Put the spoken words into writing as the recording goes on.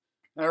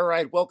All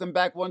right, welcome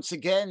back once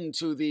again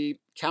to the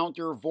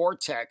Counter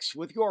Vortex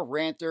with your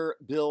ranter,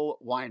 Bill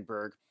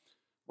Weinberg,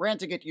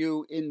 ranting at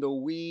you in the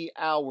wee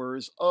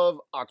hours of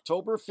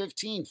October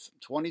 15th,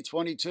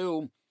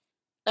 2022,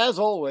 as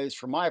always,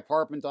 from my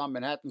apartment on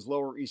Manhattan's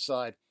Lower East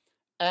Side.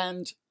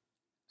 And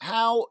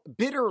how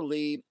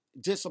bitterly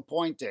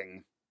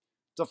disappointing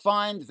to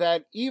find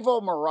that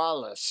Evo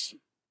Morales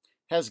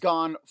has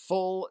gone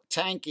full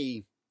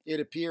tanky,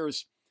 it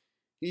appears.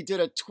 He did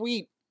a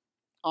tweet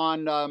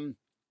on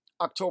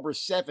October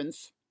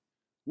 7th,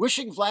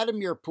 wishing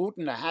Vladimir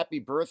Putin a happy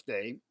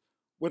birthday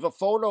with a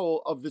photo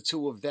of the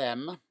two of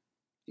them,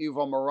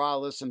 Evo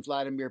Morales and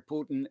Vladimir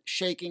Putin,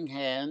 shaking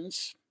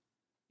hands.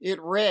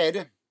 It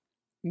read,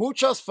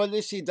 Muchas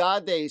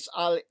felicidades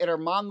al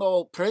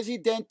hermano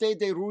presidente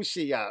de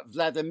Rusia,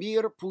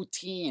 Vladimir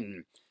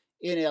Putin,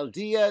 en el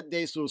día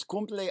de sus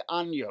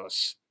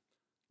cumpleaños.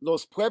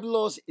 Los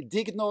pueblos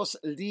dignos,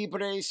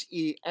 libres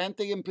y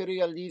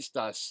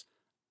antiimperialistas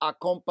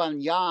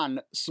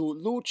acompañan su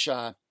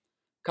lucha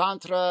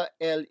contra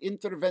el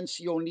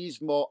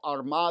intervencionismo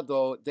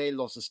armado de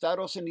los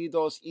Estados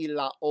Unidos y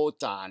la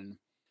OTAN.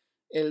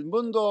 El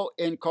mundo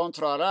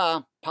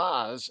encontrará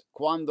paz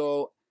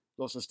cuando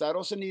los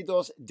Estados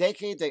Unidos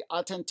deje de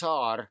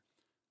atentar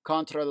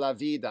contra la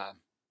vida.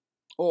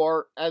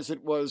 Or, as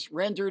it was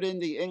rendered in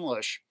the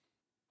English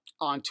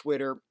on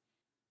Twitter,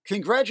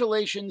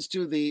 congratulations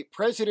to the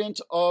President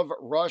of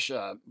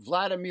Russia,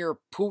 Vladimir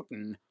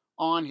Putin,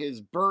 on his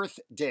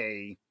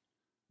birthday.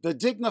 The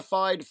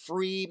dignified,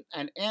 free,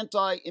 and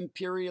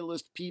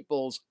anti-imperialist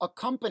peoples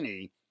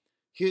accompany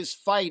his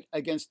fight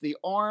against the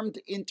armed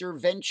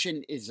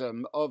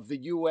interventionism of the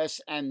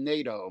U.S. and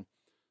NATO.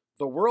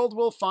 The world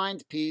will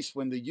find peace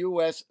when the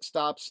U.S.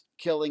 stops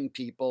killing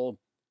people.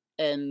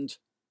 End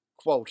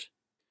quote.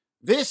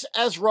 This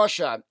as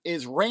Russia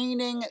is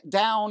raining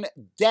down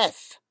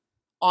death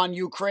on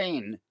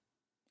Ukraine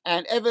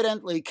and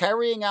evidently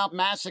carrying out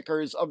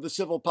massacres of the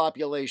civil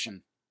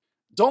population.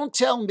 Don't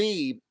tell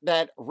me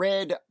that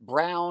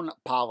red-brown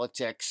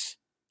politics,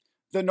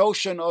 the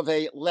notion of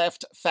a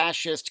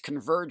left-fascist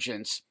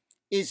convergence,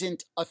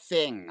 isn't a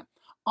thing.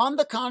 On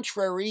the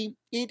contrary,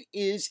 it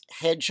is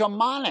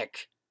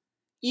hegemonic.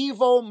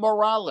 Evo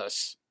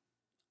Morales,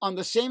 on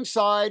the same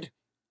side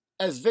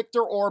as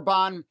Viktor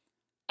Orban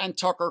and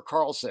Tucker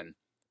Carlson.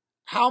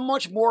 How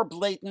much more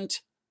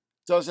blatant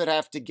does it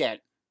have to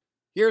get?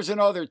 Here's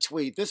another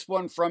tweet, this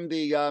one from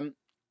the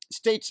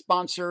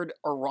state-sponsored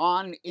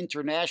Iran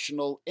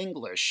International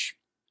English.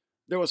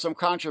 There was some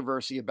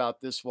controversy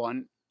about this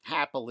one,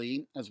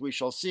 happily, as we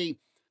shall see.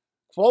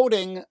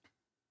 Quoting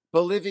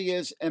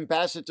Bolivia's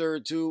ambassador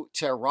to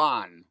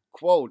Tehran,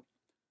 quote,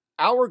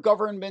 our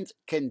government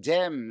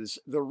condemns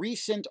the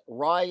recent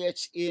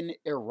riots in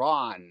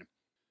Iran,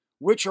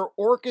 which are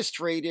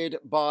orchestrated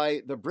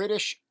by the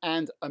British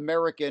and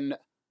American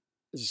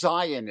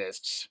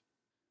Zionists.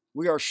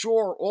 We are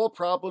sure all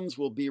problems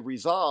will be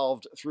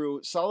resolved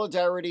through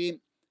solidarity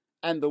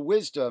and the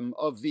wisdom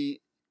of the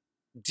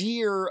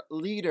dear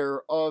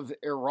leader of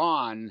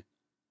Iran.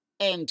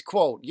 End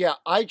quote. Yeah,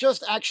 I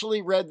just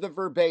actually read the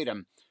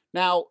verbatim.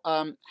 Now,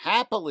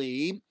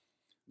 happily,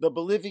 the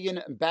Bolivian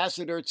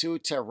ambassador to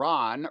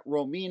Tehran,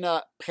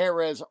 Romina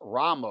Perez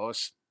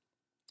Ramos,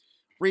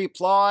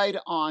 replied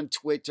on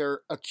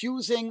Twitter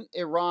accusing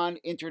Iran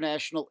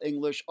International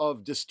English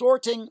of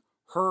distorting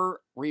her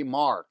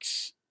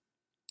remarks,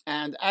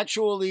 and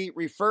actually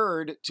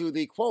referred to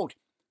the, quote,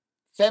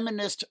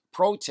 feminist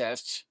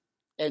protests,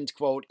 end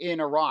quote, in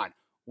Iran,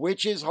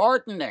 which is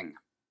heartening.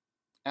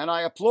 And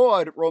I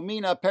applaud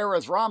Romina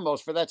Perez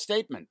Ramos for that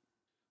statement.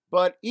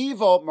 But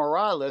Evo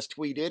Morales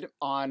tweeted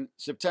on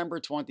September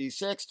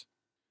 26th,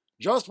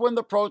 just when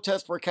the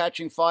protests were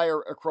catching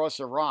fire across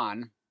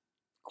Iran,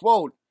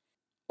 quote,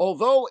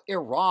 although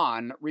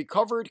Iran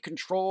recovered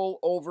control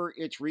over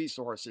its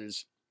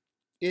resources,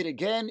 it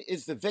again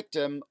is the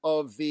victim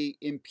of the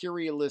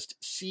imperialist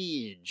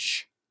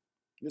siege.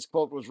 This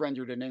quote was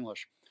rendered in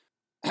English.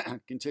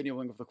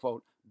 Continuing with the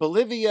quote,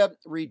 Bolivia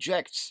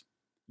rejects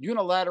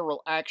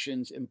unilateral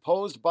actions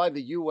imposed by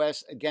the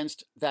U.S.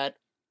 against that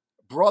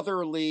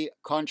brotherly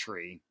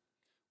country.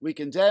 We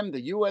condemn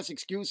the U.S.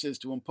 excuses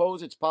to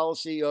impose its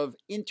policy of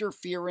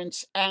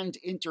interference and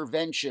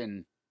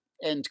intervention.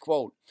 End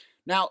quote.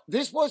 Now,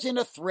 this was in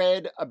a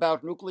thread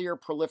about nuclear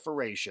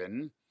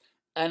proliferation,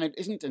 and it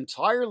isn't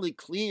entirely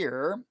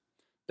clear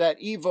that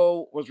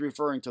Evo was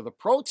referring to the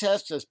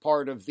protests as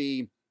part of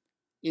the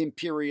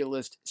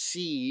imperialist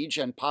siege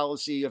and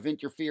policy of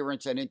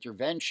interference and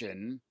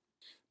intervention,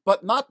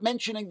 but not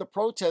mentioning the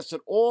protests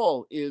at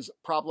all is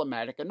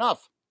problematic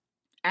enough,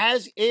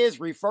 as is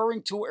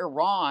referring to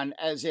Iran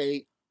as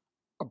a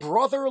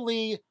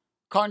brotherly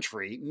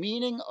country,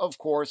 meaning, of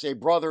course, a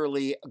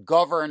brotherly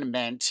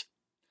government,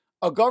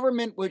 a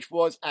government which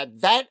was at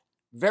that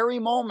very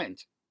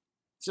moment,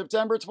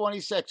 September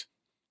 26th,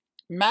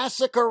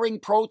 massacring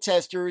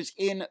protesters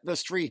in the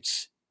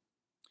streets.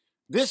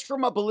 This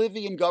from a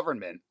Bolivian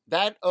government,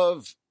 that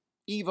of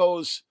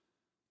Evo's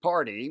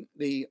party,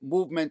 the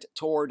Movement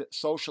Toward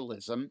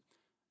Socialism,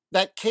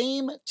 that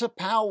came to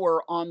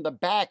power on the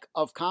back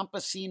of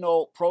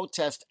campesino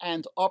protest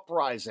and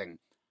uprising.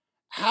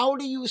 How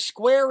do you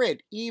square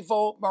it,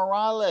 Evo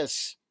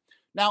Morales?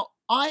 Now,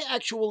 I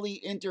actually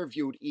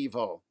interviewed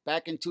Evo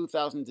back in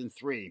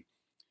 2003,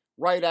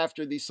 right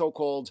after the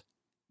so-called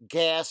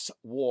gas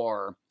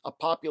war, a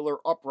popular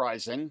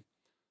uprising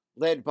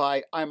led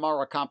by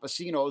Aymara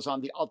campesinos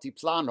on the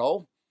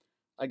Altiplano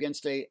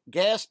against a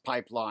gas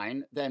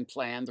pipeline then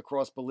planned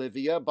across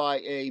Bolivia by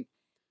a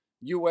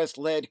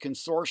U.S.-led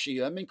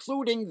consortium,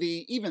 including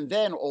the even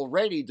then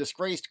already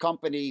disgraced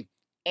company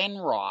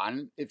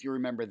Enron, if you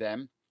remember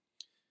them.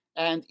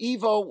 And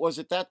Evo was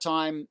at that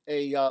time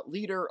a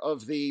leader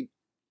of the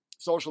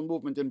social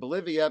movement in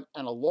Bolivia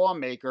and a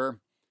lawmaker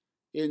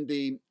in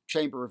the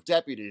Chamber of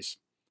Deputies,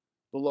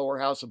 the lower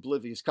house of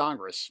Bolivia's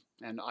Congress.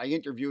 And I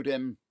interviewed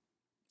him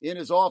in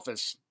his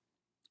office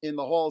in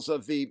the halls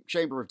of the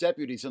Chamber of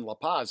Deputies in La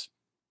Paz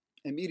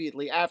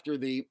immediately after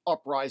the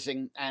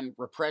uprising and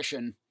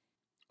repression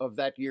of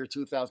that year,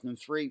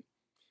 2003.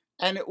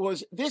 And it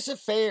was this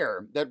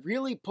affair that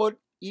really put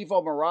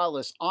Evo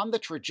Morales on the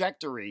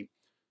trajectory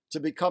to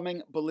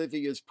becoming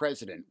Bolivia's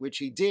president, which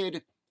he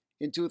did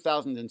in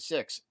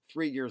 2006,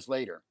 3 years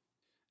later.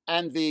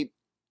 And the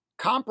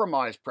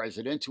compromise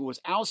president, who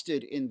was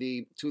ousted in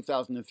the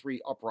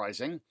 2003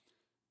 uprising,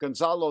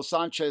 Gonzalo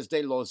Sanchez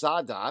de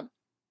Lozada,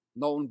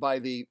 known by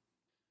the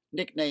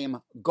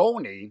nickname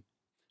Goni,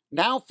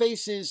 now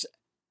faces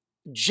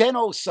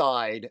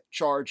genocide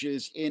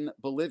charges in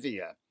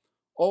Bolivia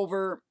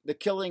over the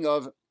killing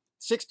of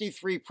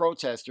 63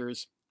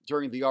 protesters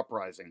during the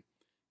uprising.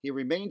 He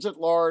remains at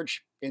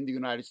large in the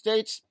United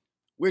States,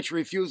 which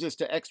refuses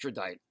to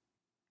extradite.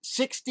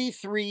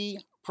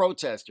 63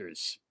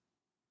 protesters.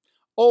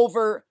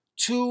 Over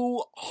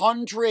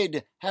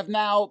 200 have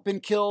now been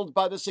killed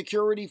by the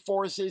security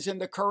forces in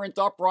the current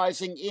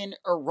uprising in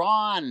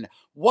Iran.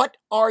 What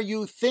are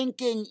you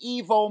thinking,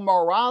 Evo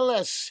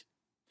Morales?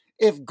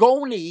 If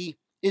Goni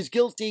is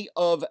guilty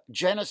of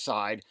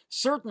genocide,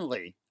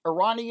 certainly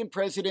Iranian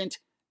President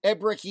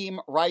Ebrahim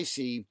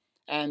Raisi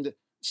and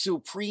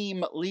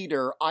Supreme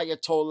Leader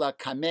Ayatollah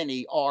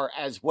Khamenei are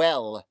as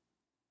well.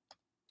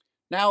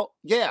 Now,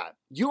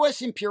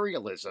 U.S.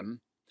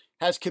 imperialism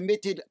has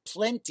committed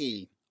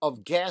plenty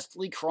of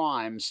ghastly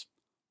crimes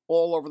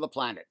all over the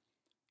planet,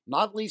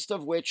 not least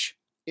of which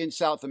in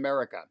South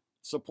America,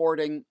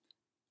 supporting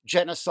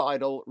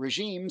genocidal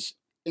regimes,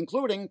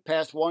 including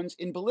past ones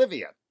in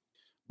Bolivia.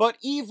 But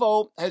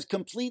Evo has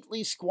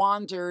completely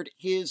squandered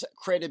his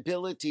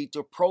credibility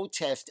to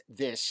protest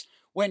this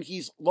when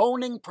he's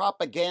loaning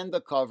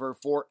propaganda cover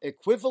for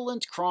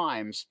equivalent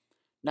crimes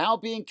now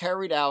being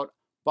carried out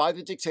by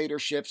the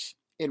dictatorships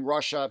in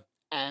Russia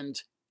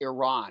and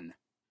Iran.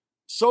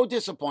 So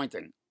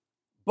disappointing.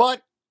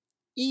 But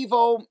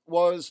Evo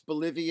was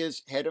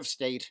Bolivia's head of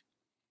state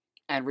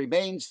and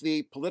remains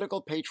the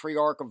political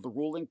patriarch of the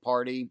ruling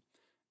party,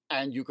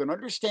 and you can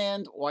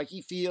understand why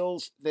he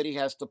feels that he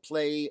has to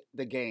play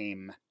the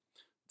game,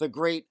 the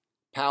great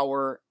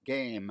power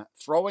game,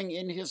 throwing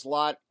in his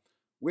lot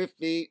with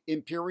the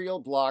imperial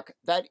bloc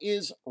that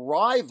is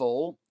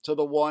rival to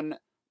the one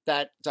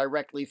that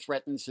directly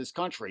threatens his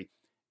country.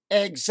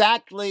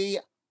 Exactly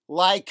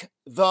like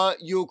the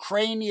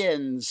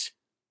Ukrainians,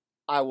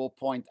 I will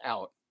point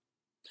out.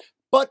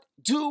 But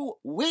do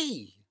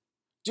we,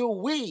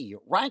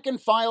 rank and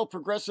file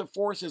progressive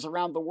forces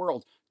around the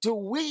world, do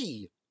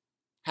we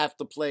have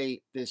to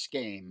play this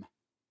game?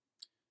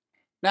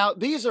 Now,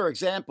 these are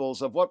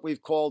examples of what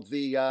we've called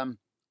the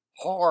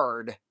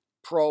hard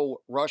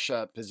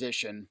pro-Russia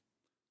position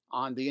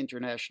on the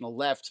international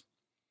left.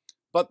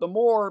 But the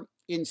more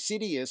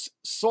insidious,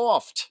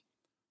 soft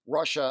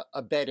Russia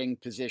abetting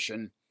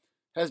position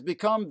has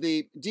become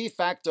the de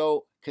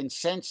facto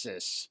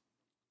consensus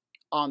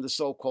on the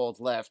so-called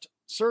left,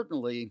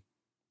 certainly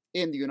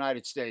in the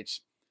United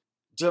States.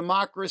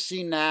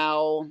 Democracy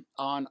Now!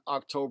 On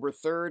October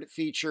 3rd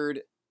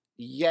featured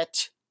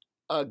yet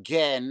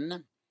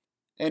again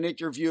an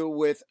interview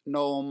with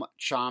Noam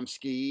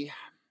Chomsky,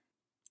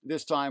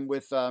 this time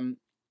with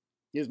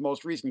his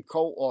most recent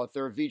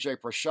co-author, Vijay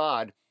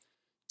Prashad,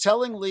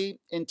 tellingly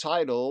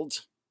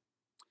entitled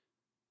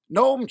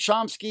Noam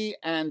Chomsky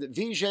and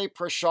Vijay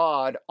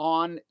Prashad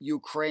on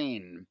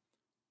Ukraine.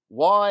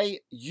 Why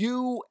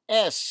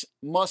U.S.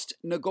 must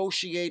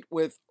negotiate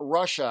with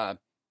Russia.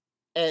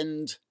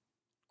 End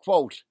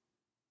quote.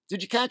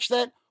 Did you catch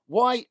that?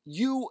 Why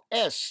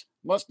U.S.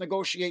 must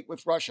negotiate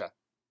with Russia.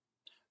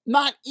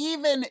 Not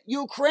even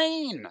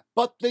Ukraine,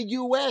 but the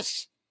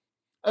U.S.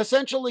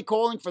 essentially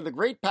calling for the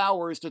great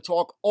powers to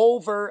talk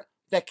over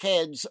the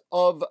heads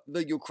of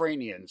the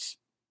Ukrainians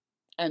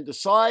and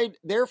decide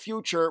their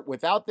future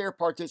without their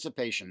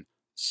participation.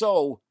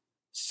 So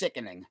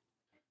sickening.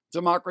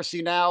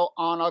 Democracy Now!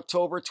 On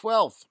October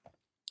 12th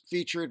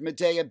featured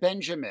Medea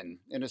Benjamin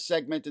in a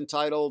segment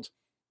entitled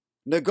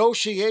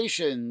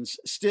Negotiations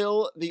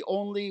Still the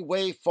Only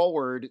Way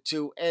Forward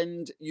to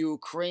End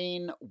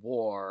Ukraine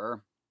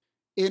War,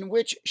 in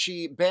which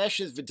she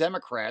bashes the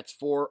Democrats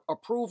for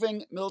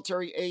approving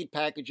military aid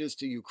packages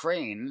to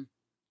Ukraine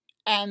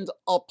and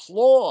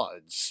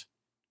applauds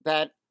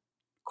that,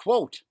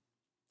 quote,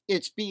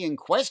 it's being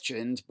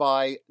questioned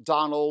by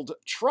Donald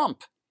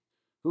Trump,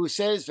 who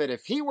says that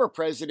if he were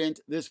president,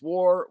 this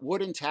war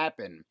wouldn't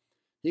happen.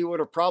 He would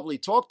have probably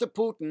talked to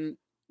Putin,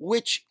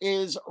 which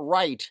is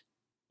right,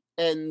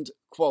 end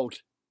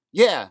quote.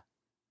 Yeah,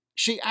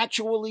 she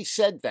actually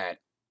said that,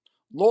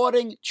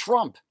 lauding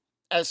Trump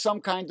as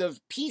some kind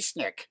of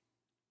peacenik,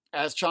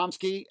 as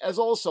Chomsky has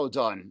also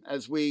done,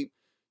 as we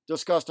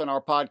discussed on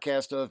our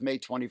podcast of May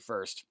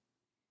 21st.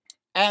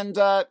 And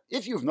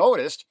if you've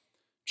noticed,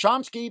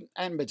 Chomsky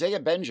and Medea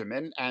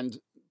Benjamin and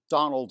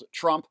Donald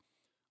Trump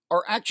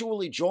are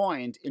actually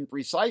joined in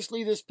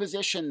precisely this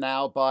position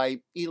now by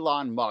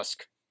Elon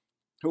Musk,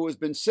 who has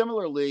been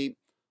similarly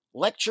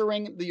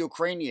lecturing the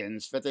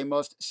Ukrainians that they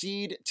must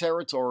cede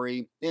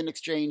territory in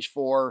exchange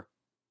for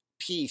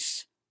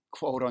peace,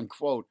 quote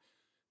unquote,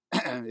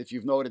 if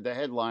you've noted the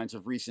headlines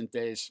of recent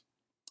days.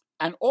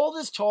 And all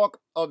this talk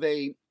of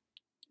a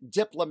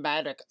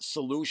diplomatic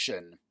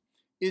solution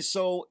is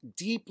so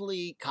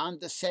deeply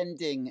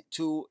condescending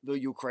to the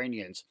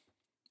Ukrainians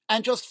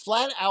and just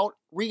flat out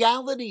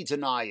reality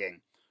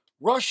denying.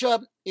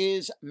 Russia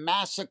is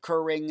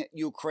massacring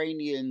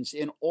Ukrainians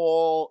in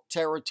all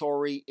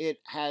territory it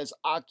has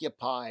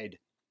occupied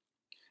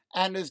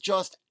and has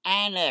just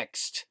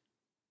annexed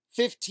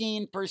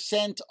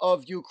 15%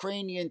 of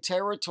Ukrainian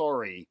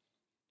territory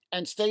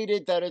and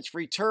stated that its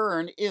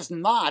return is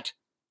not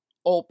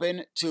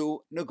open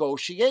to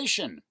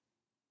negotiation.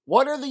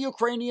 What are the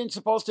Ukrainians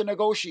supposed to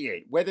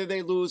negotiate? Whether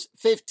they lose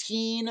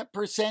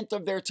 15%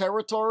 of their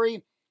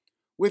territory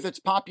with its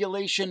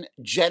population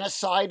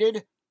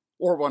genocided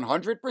or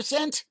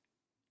 100%?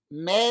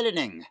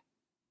 Maddening.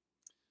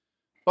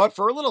 But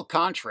for a little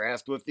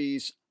contrast with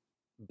these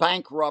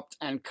bankrupt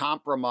and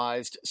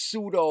compromised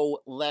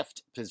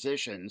pseudo-left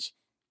positions,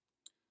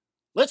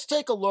 let's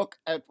take a look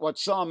at what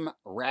some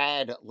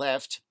rad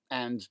left,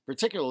 and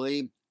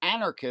particularly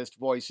anarchist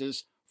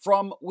voices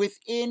from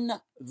within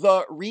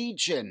the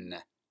region,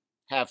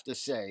 have to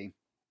say.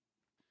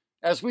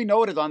 As we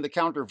noted on the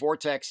Counter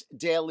Vortex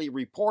Daily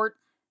Report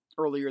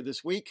earlier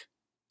this week,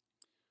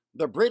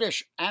 the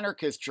British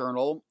anarchist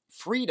journal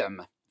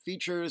Freedom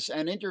features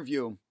an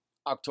interview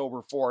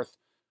October 4th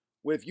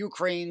with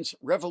Ukraine's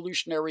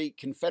Revolutionary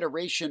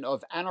Confederation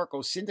of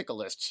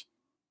Anarcho-Syndicalists,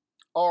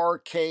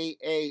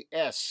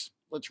 RKAS.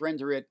 Let's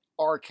render it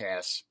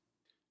RCAS.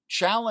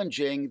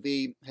 Challenging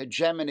the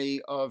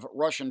hegemony of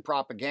Russian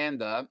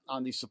propaganda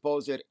on the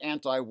supposed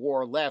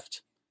anti-war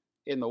left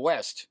in the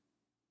West.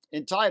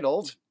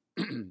 Entitled,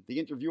 the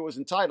interview was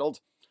entitled,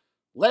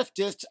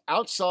 "Leftists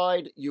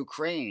Outside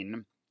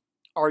Ukraine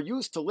Are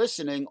Used to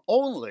Listening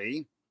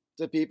Only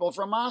to People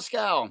from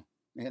Moscow,"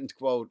 end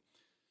quote.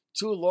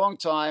 Two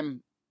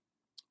longtime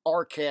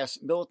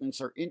RCAS militants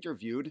are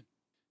interviewed.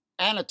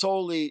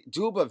 Anatoly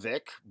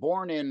Dubovik,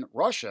 born in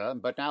Russia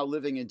but now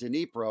living in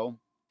Dnipro,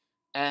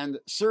 and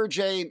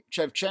Sergei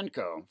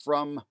Shevchenko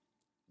from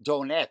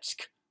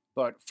Donetsk,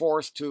 but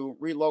forced to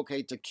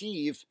relocate to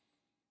Kyiv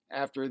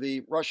after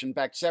the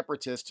Russian-backed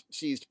separatists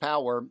seized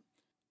power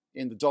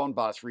in the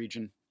Donbas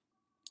region.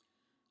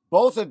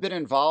 Both have been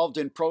involved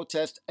in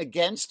protests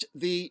against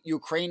the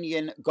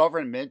Ukrainian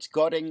government's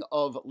gutting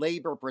of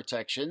labor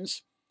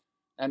protections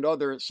and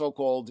other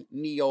so-called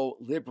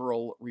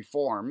neoliberal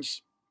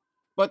reforms.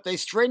 But they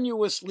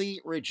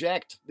strenuously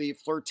reject the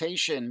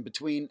flirtation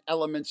between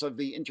elements of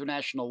the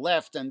international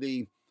left and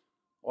the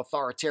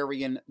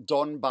authoritarian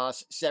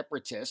Donbas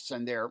separatists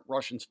and their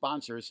Russian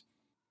sponsors.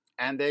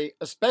 And they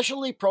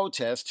especially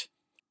protest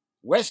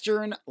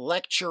Western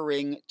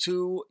lecturing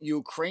to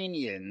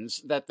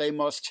Ukrainians that they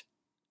must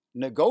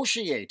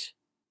negotiate,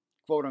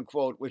 quote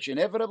unquote, which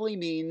inevitably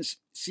means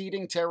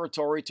ceding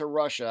territory to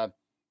Russia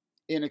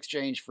in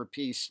exchange for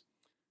peace.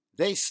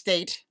 They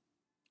state,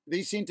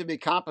 these seem to be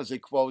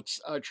composite quotes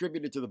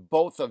attributed to the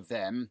both of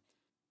them,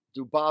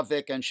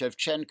 Dubovik and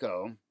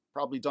Shevchenko,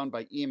 probably done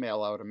by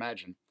email, I would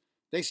imagine.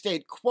 They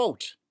state,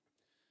 quote,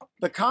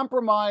 "The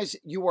compromise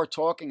you are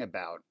talking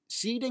about,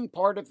 ceding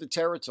part of the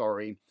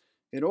territory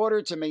in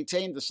order to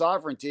maintain the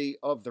sovereignty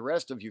of the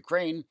rest of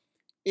Ukraine,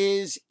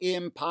 is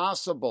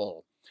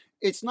impossible.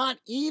 It's not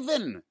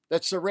even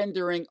that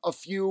surrendering a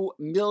few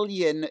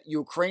million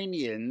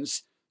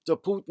Ukrainians to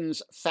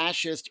Putin's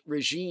fascist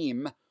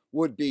regime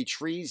would be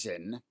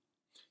treason.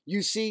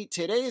 You see,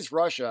 today's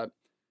Russia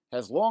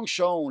has long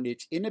shown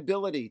its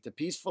inability to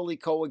peacefully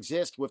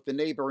coexist with the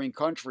neighboring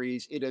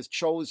countries it has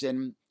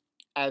chosen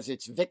as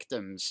its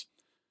victims.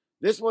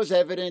 This was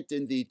evident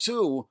in the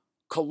two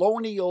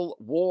colonial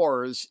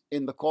wars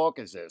in the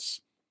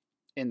Caucasus.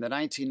 In the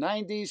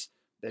 1990s,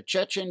 the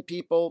Chechen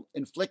people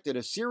inflicted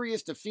a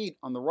serious defeat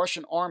on the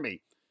Russian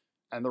army,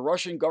 and the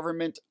Russian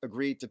government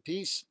agreed to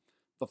peace.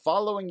 The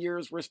following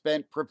years were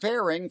spent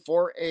preparing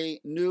for a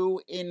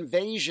new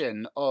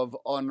invasion of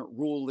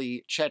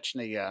unruly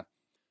Chechnya.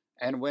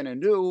 And when a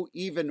new,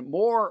 even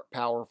more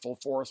powerful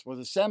force was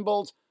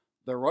assembled,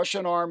 the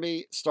Russian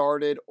army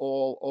started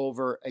all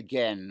over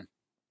again.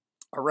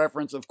 A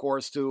reference, of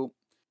course, to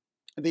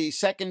the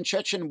Second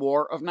Chechen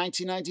War of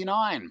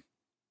 1999.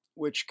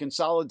 which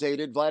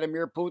consolidated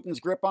Vladimir Putin's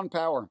grip on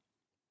power.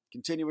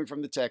 Continuing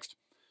from the text,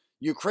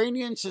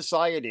 Ukrainian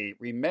society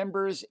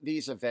remembers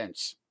these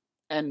events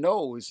and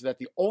knows that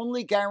the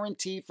only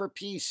guarantee for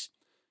peace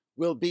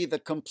will be the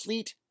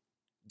complete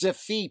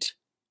defeat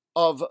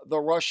of the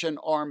Russian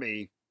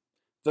army,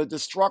 the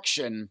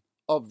destruction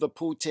of the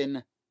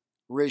Putin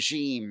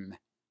regime.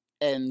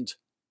 End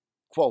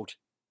quote.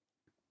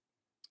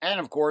 And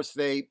of course,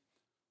 they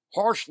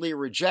harshly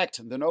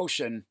reject the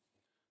notion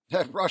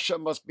that Russia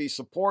must be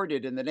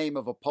supported in the name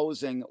of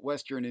opposing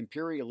Western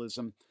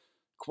imperialism.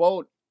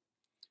 Quote,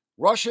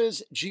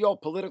 Russia's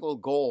geopolitical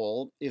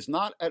goal is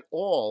not at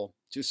all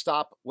to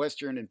stop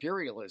Western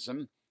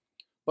imperialism,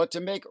 but to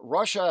make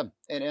Russia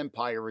an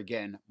empire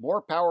again,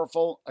 more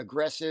powerful,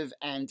 aggressive,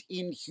 and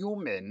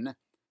inhuman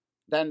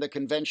than the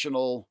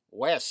conventional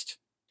West.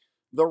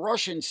 The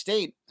Russian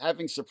state,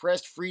 having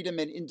suppressed freedom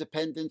and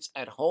independence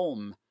at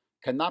home,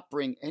 cannot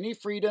bring any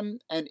freedom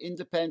and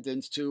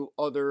independence to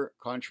other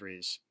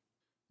countries.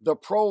 The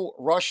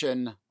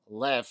pro-Russian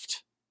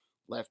left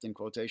in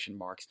quotation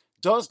marks,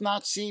 does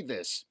not see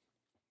this.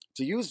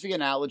 To use the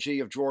analogy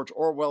of George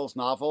Orwell's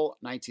novel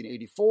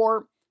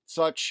 1984,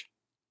 such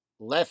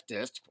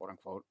leftists, quote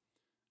unquote,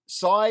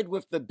 side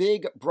with the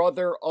big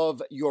brother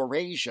of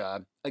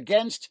Eurasia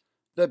against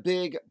the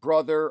big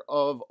brother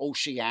of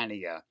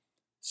Oceania.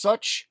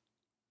 Such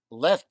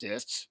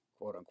leftists,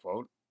 quote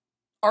unquote,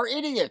 are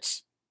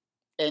idiots,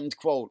 end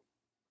quote.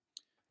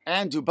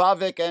 And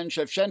Dubovik and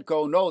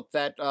Shevchenko note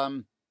that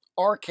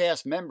our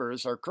cast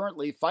members are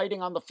currently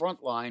fighting on the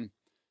front line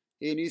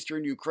in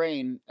eastern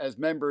Ukraine as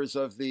members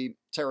of the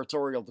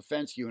territorial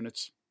defense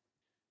units.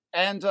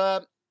 And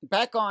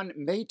back on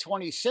May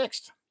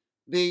 26th,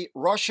 the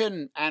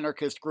Russian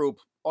anarchist group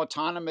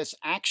Autonomous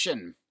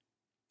Action,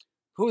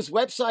 whose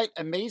website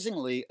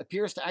amazingly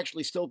appears to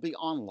actually still be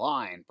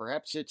online,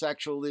 perhaps it's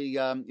actually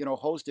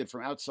hosted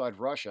from outside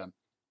Russia,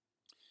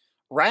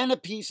 ran a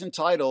piece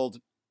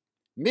entitled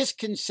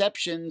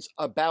Misconceptions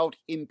About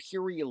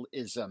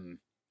Imperialism,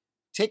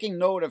 taking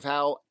note of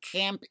how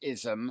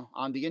campism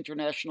on the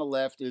international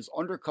left is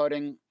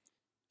undercutting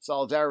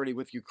solidarity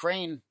with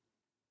Ukraine.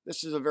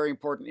 This is a very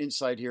important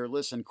insight here.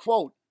 Listen,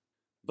 quote,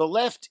 the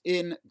left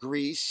in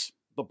Greece,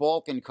 the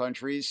Balkan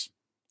countries,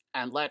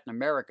 and Latin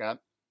America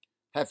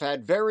have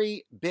had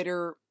very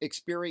bitter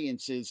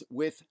experiences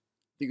with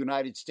the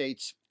United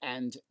States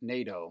and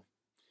NATO.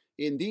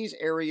 In these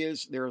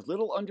areas, there is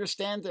little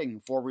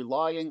understanding for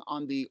relying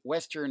on the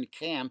Western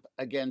camp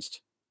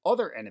against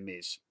other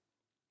enemies.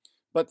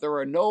 But there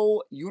are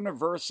no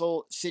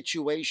universal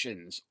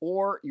situations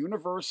or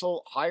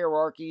universal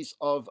hierarchies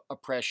of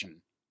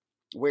oppression,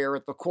 where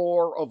at the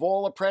core of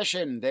all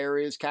oppression there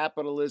is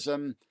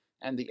capitalism,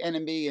 and the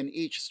enemy in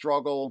each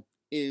struggle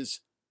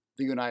is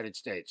the United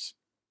States.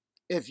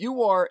 If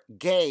you are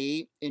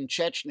gay in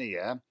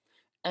Chechnya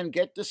and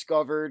get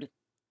discovered,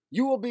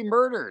 you will be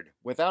murdered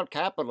without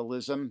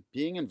capitalism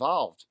being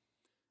involved.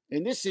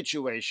 In this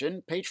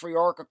situation,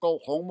 patriarchal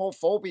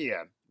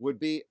homophobia would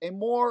be a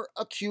more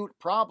acute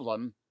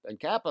problem than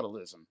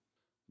capitalism.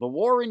 The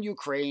war in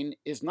Ukraine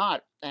is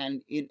not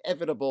an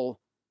inevitable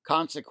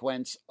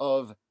consequence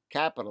of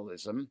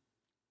capitalism.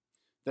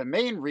 The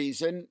main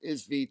reason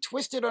is the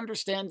twisted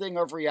understanding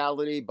of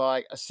reality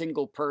by a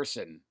single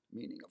person,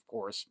 meaning, of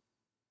course,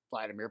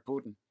 Vladimir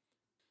Putin.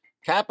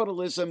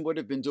 Capitalism would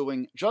have been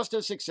doing just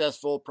as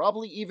successful,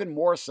 probably even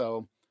more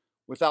so,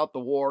 without the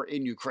war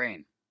in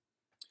Ukraine.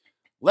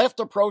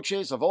 Left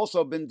approaches have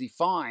also been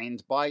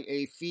defined by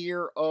a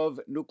fear of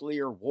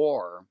nuclear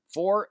war.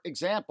 For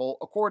example,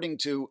 according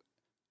to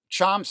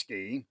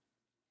Chomsky,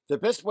 the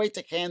best way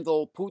to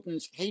handle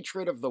Putin's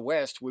hatred of the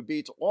West would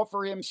be to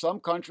offer him some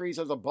countries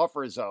as a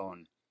buffer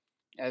zone,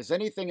 as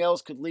anything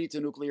else could lead to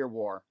nuclear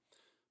war.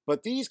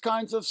 But these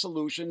kinds of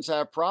solutions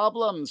have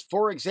problems.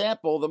 For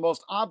example, the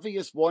most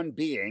obvious one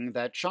being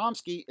that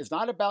Chomsky is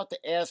not about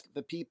to ask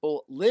the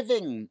people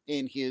living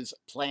in his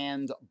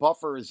planned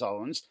buffer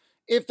zones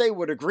if they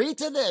would agree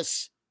to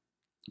this.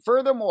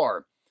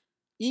 Furthermore,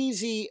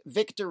 easy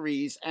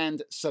victories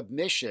and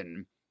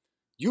submission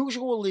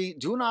usually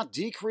do not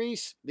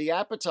decrease the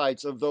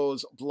appetites of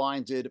those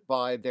blinded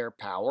by their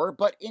power,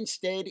 but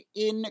instead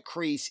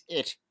increase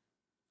it.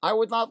 I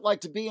would not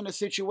like to be in a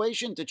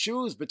situation to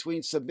choose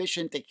between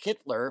submission to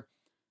Hitler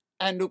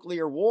and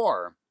nuclear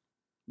war.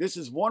 This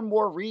is one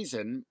more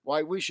reason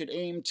why we should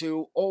aim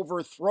to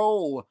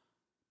overthrow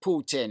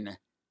Putin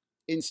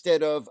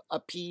instead of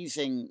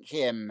appeasing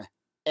him.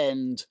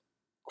 End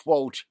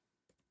quote.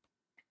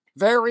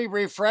 Very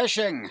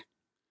refreshing,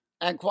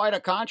 and quite a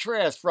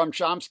contrast from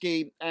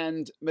Chomsky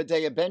and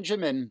Medea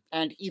Benjamin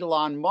and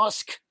Elon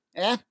Musk,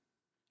 eh?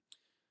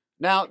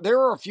 Now, there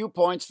are a few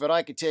points that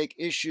I could take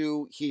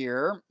issue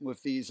here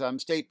with these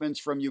statements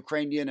from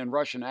Ukrainian and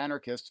Russian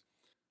anarchists.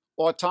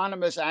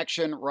 Autonomous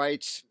Action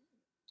writes,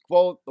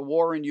 quote, the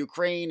war in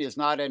Ukraine is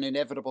not an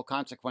inevitable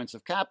consequence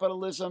of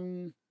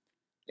capitalism,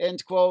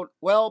 end quote.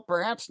 Well,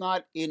 perhaps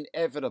not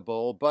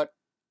inevitable, but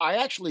I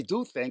actually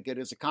do think it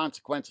is a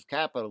consequence of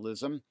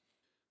capitalism.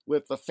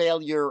 with the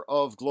failure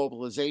of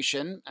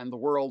globalization and the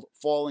world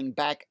falling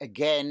back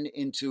again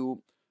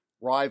into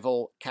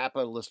rival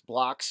capitalist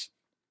blocs,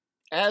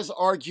 as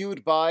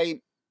argued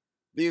by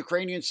the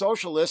Ukrainian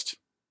socialist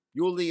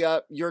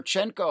Yulia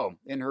Yurchenko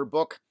in her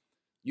book,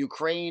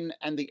 Ukraine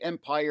and the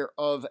Empire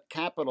of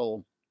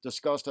Capital,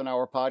 discussed on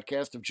our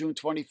podcast of June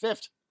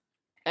 25th.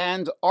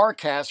 And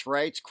Arcas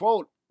writes,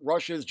 quote,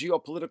 Russia's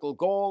geopolitical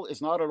goal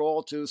is not at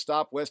all to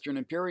stop Western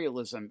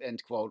imperialism,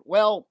 end quote.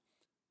 Well,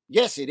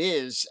 yes, it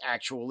is,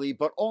 actually,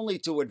 but only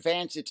to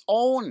advance its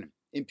own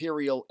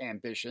imperial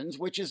ambitions,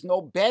 which is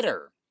no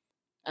better.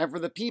 And for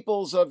the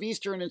peoples of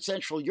Eastern and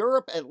Central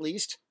Europe, at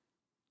least,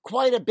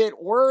 quite a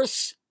bit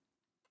worse.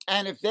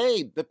 And if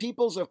they, the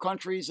peoples of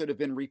countries that have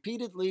been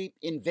repeatedly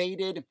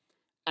invaded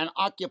and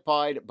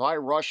occupied by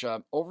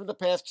Russia over the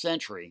past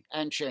century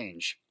and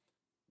change,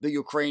 the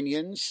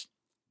Ukrainians,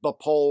 the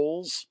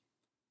Poles,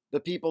 the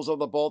peoples of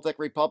the Baltic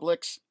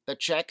republics, the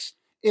Czechs,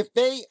 if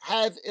they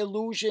have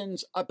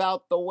illusions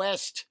about the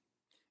West,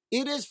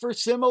 it is for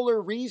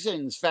similar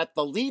reasons that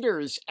the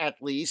leaders,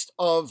 at least,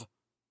 of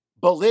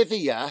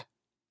Bolivia,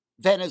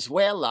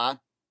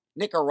 Venezuela,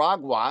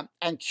 Nicaragua,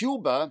 and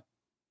Cuba,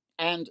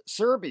 and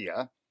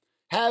Serbia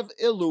have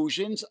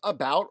illusions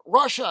about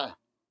Russia.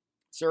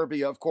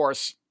 Serbia, of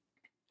course,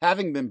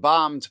 having been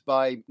bombed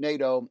by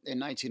NATO in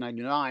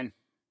 1999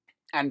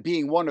 and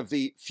being one of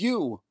the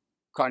few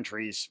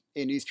countries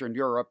in Eastern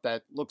Europe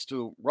that looks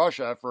to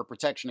Russia for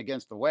protection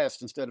against the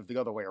West instead of the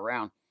other way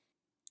around.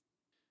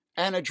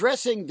 And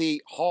addressing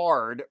the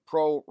hard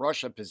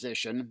pro-Russia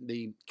position,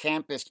 the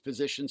campist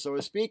position, so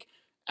to speak,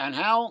 and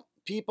how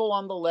people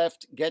on the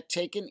left get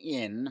taken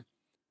in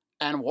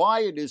and why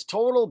it is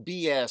total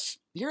BS,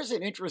 here's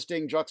an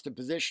interesting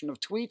juxtaposition of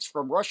tweets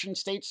from Russian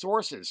state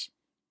sources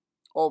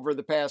over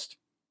the past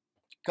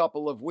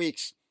couple of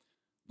weeks.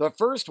 The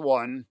first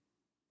one,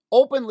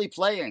 openly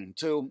playing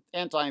to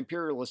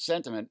anti-imperialist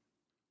sentiment,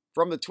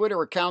 from the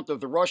Twitter account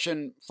of the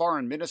Russian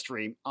Foreign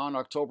Ministry on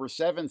October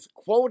 7th,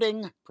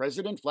 quoting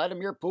President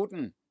Vladimir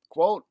Putin,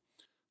 quote,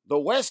 "The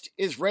West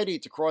is ready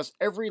to cross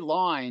every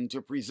line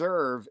to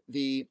preserve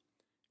the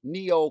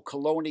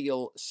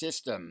neo-colonial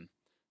system.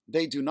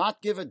 They do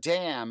not give a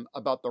damn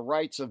about the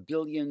rights of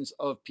billions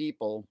of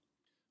people.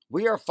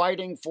 We are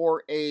fighting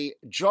for a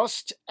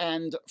just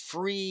and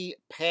free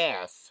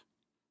path.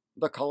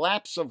 The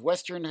collapse of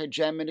Western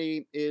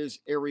hegemony is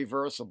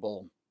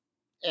irreversible."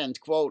 End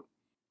quote.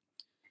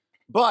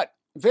 But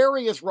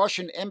various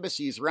Russian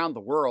embassies around the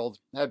world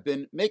have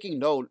been making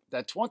note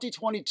that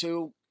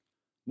 2022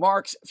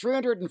 marks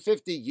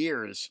 350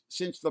 years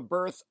since the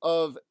birth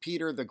of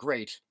Peter the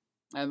Great.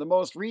 And the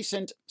most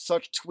recent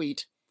such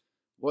tweet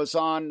was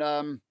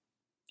on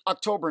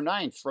October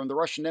 9th from the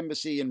Russian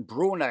embassy in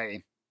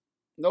Brunei,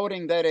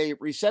 noting that a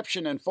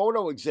reception and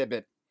photo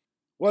exhibit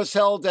was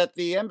held at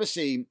the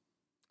embassy,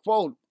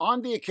 quote,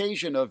 "on the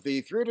occasion of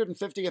the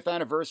 350th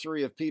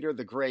anniversary of Peter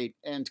the Great,"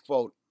 end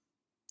quote.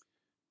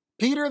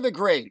 Peter the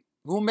Great,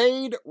 who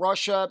made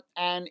Russia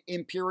an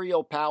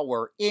imperial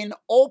power in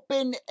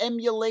open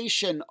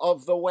emulation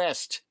of the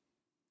West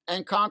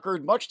and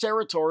conquered much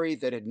territory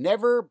that had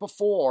never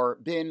before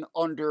been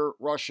under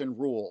Russian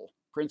rule,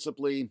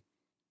 principally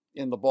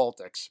in the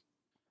Baltics.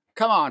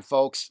 Come on,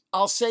 folks,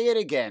 I'll say it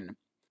again.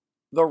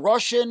 The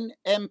Russian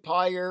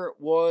Empire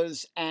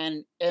was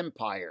an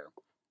empire.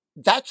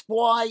 That's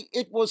why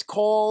it was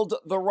called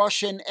the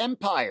Russian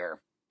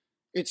Empire.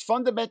 Its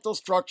fundamental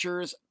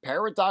structures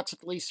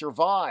paradoxically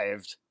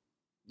survived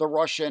the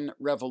Russian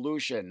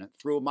Revolution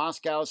through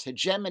Moscow's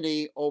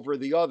hegemony over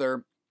the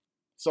other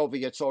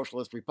Soviet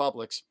socialist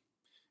republics.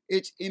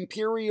 Its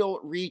imperial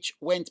reach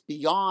went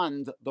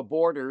beyond the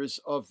borders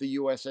of the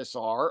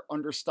USSR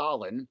under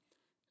Stalin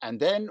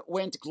and then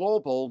went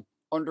global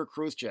under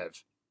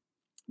Khrushchev.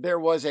 There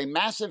was a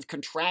massive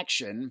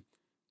contraction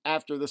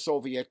after the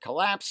Soviet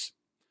collapse,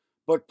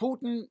 but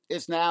Putin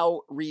is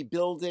now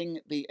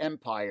rebuilding the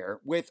empire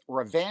with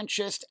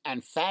revanchist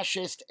and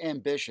fascist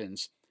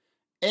ambitions.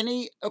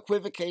 Any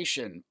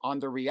equivocation on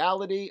the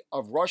reality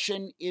of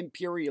Russian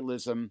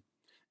imperialism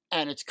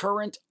and its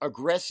current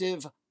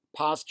aggressive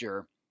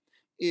posture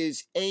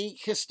is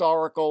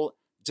ahistorical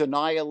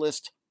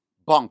denialist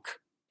bunk.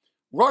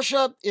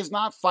 Russia is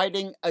not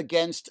fighting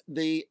against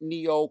the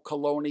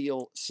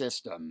neo-colonial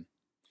system.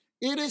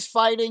 It is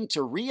fighting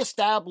to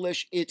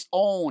reestablish its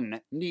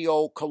own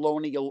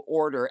neo-colonial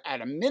order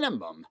at a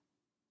minimum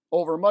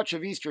over much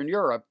of Eastern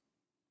Europe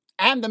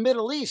and the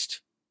Middle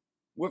East,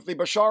 with the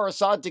Bashar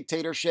Assad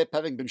dictatorship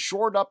having been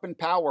shored up in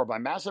power by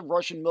massive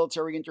Russian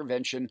military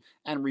intervention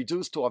and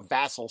reduced to a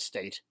vassal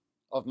state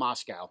of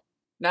Moscow.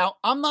 Now,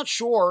 I'm not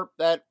sure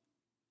that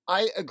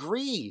I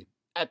agree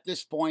at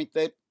this point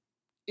that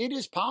it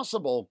is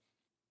possible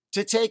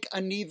to take a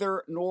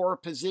neither nor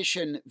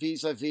position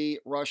vis-a-vis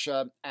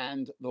Russia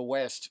and the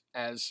West,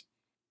 as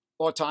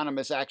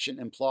autonomous action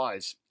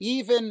implies.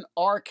 Even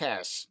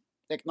Arcas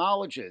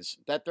acknowledges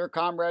that their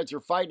comrades are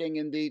fighting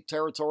in the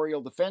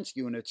territorial defense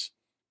units,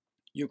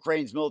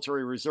 Ukraine's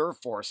military reserve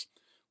force,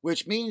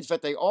 which means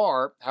that they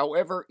are,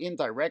 however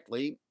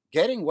indirectly,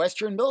 getting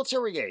Western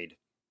military aid.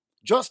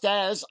 just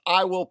as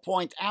I will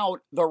point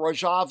out the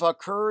Rojava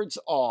Kurds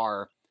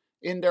are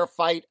in their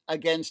fight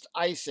against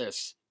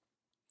ISIS.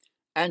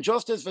 And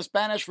just as the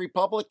Spanish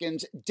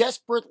Republicans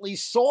desperately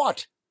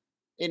sought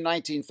in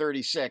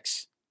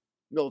 1936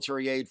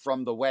 military aid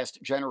from the West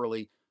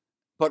generally,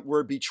 but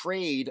were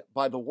betrayed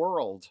by the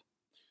world.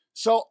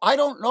 So I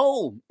don't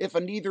know if a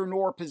neither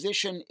nor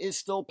position is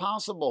still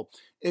possible.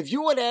 If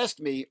you had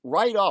asked me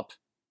right up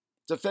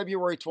to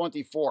February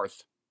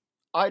 24th,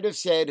 I'd have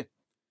said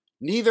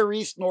neither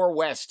East nor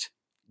West,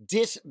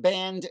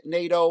 disband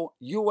NATO,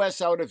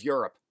 US out of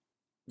Europe.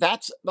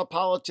 That's the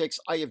politics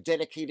I have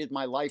dedicated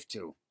my life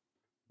to.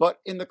 But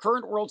in the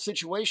current world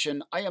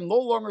situation, I am no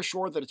longer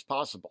sure that it's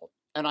possible.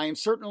 And I am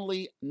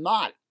certainly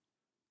not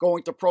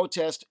going to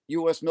protest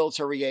US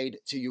military aid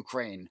to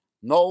Ukraine.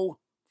 No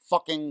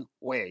fucking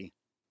way.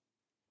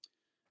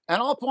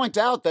 And I'll point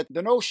out that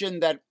the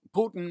notion that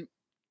Putin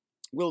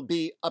will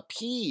be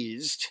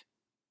appeased,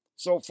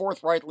 so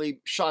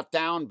forthrightly shot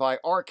down by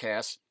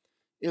Arcas,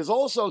 is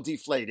also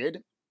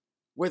deflated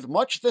with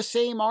much the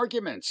same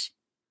arguments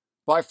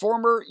by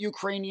former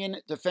Ukrainian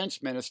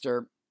Defense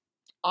Minister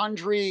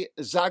Andriy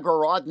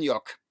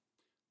Zagorodnyuk,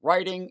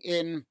 writing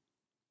in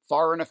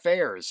Foreign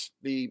Affairs,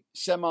 the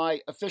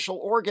semi-official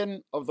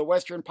organ of the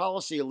Western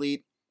policy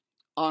elite,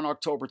 on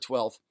October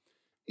 12th,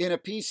 in a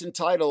piece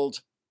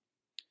entitled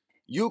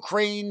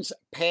Ukraine's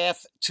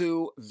Path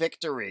to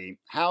Victory,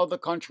 How the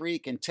Country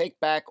Can Take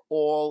Back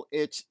All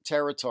Its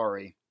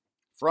Territory.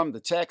 From the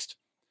text,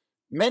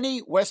 many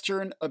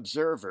Western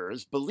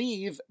observers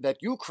believe that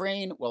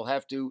Ukraine will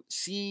have to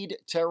cede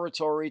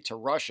territory to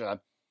Russia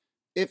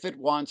if it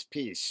wants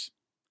peace.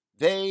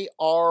 They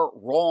are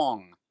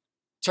wrong.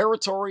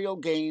 Territorial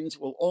gains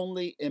will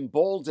only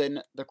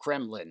embolden the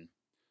Kremlin.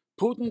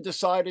 Putin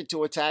decided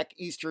to attack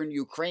eastern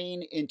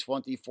Ukraine in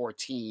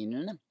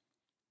 2014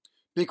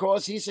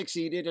 because he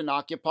succeeded in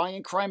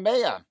occupying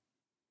Crimea.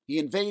 He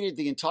invaded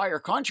the entire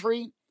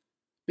country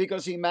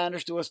because he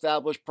managed to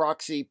establish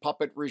proxy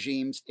puppet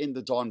regimes in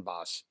the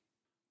Donbass.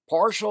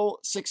 Partial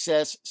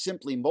success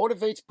simply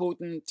motivates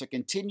Putin to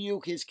continue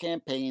his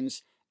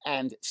campaigns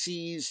and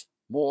seize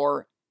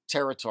more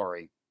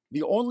territory.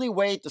 The only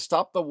way to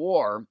stop the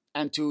war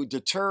and to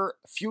deter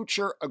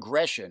future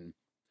aggression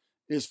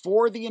is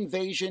for the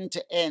invasion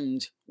to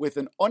end with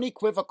an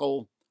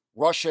unequivocal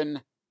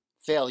Russian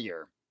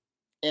failure.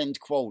 End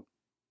quote.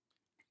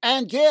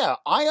 And yeah,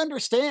 I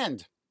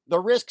understand the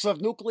risks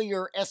of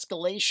nuclear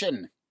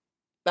escalation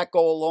that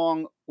go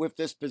along with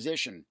this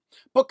position.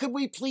 But could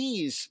we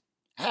please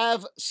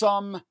have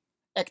some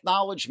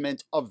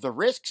acknowledgement of the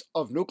risks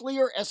of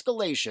nuclear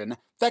escalation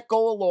that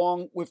go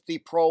along with the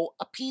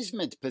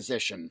pro-appeasement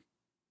position?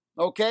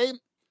 Okay?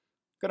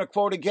 Going to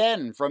quote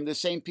again from the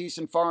same piece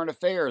in Foreign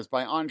Affairs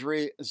by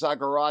Andriy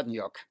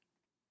Zagorodnyuk.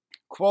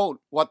 Quote,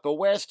 what the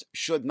West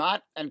should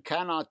not and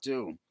cannot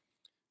do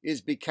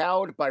is be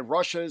cowed by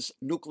Russia's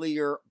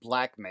nuclear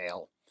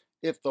blackmail.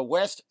 If the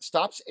West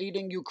stops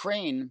aiding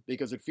Ukraine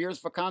because it fears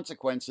for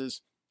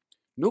consequences,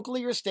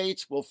 nuclear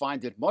states will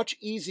find it much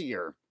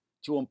easier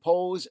to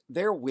impose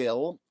their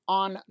will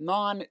on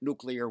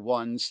non-nuclear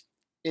ones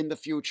in the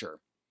future.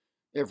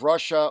 If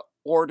Russia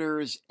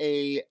orders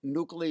a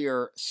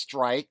nuclear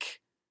strike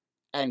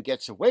and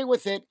gets away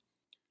with it,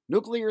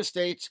 nuclear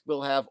states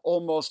will have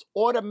almost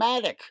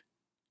automatic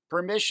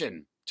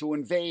permission to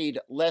invade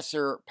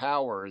lesser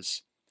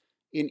powers.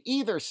 In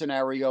either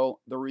scenario,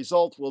 the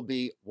result will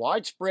be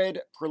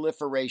widespread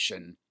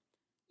proliferation.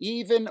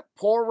 Even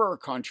poorer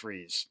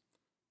countries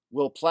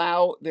will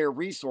plow their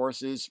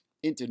resources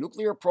into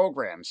nuclear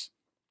programs,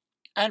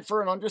 and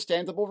for an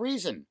understandable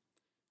reason.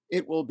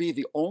 It will be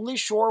the only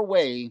sure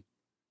way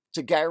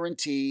to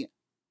guarantee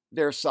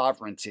their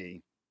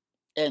sovereignty.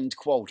 End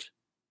quote.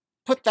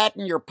 Put that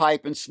in your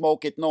pipe and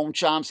smoke it, Noam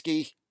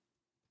Chomsky.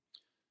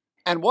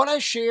 And what I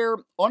share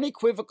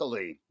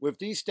unequivocally with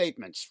these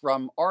statements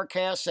from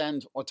Arcas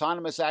and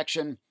Autonomous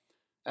Action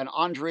and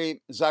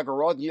Andriy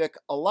Zagorodnyuk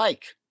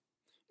alike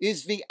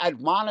is the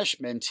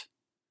admonishment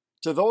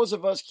to those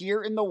of us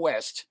here in the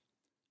West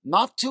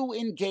not to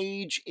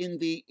engage in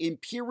the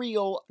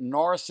imperial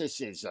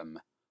narcissism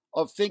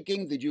of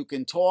thinking that you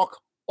can talk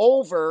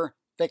over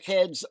the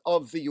heads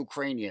of the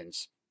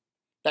Ukrainians,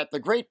 that the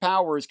great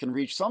powers can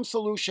reach some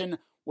solution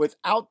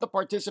without the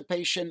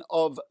participation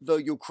of the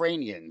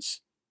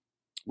Ukrainians,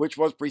 which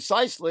was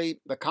precisely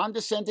the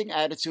condescending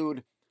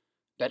attitude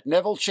that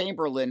Neville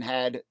Chamberlain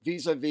had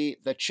vis-a-vis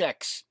the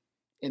Czechs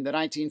in the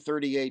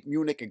 1938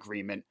 Munich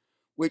Agreement,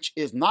 which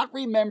is not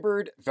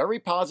remembered very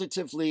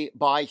positively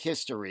by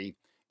history,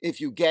 if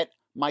you get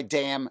my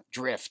damn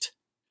drift.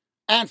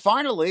 And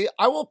finally,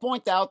 I will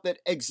point out that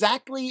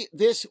exactly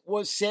this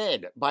was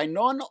said by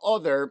none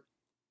other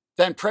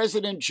than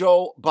President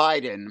Joe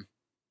Biden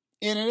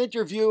in an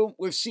interview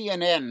with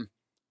CNN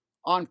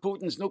on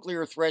Putin's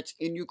nuclear threats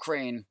in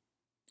Ukraine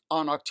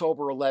on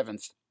October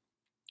 11th,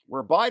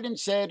 where Biden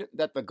said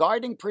that the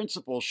guiding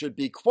principle should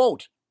be,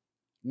 quote,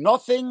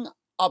 nothing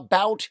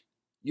about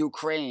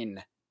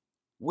Ukraine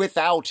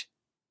without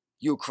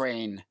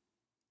Ukraine,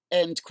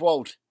 end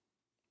quote.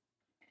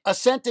 A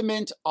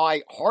sentiment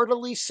I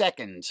heartily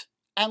second.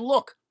 And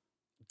look,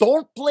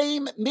 don't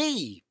blame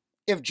me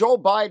if Joe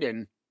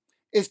Biden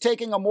is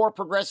taking a more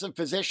progressive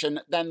position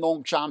than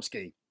Noam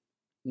Chomsky.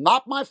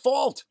 Not my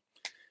fault.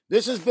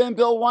 This has been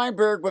Bill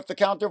Weinberg with the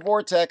Counter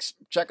Vortex.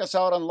 Check us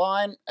out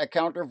online at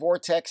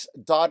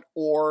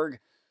countervortex.org.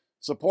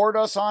 Support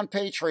us on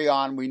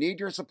Patreon. We need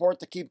your support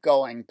to keep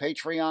going.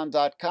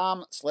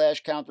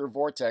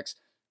 Patreon.com/countervortex.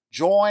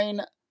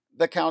 Join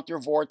the Counter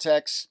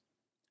Vortex.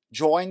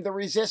 Join the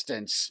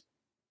resistance.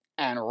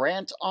 And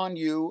rant on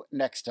you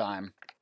next time.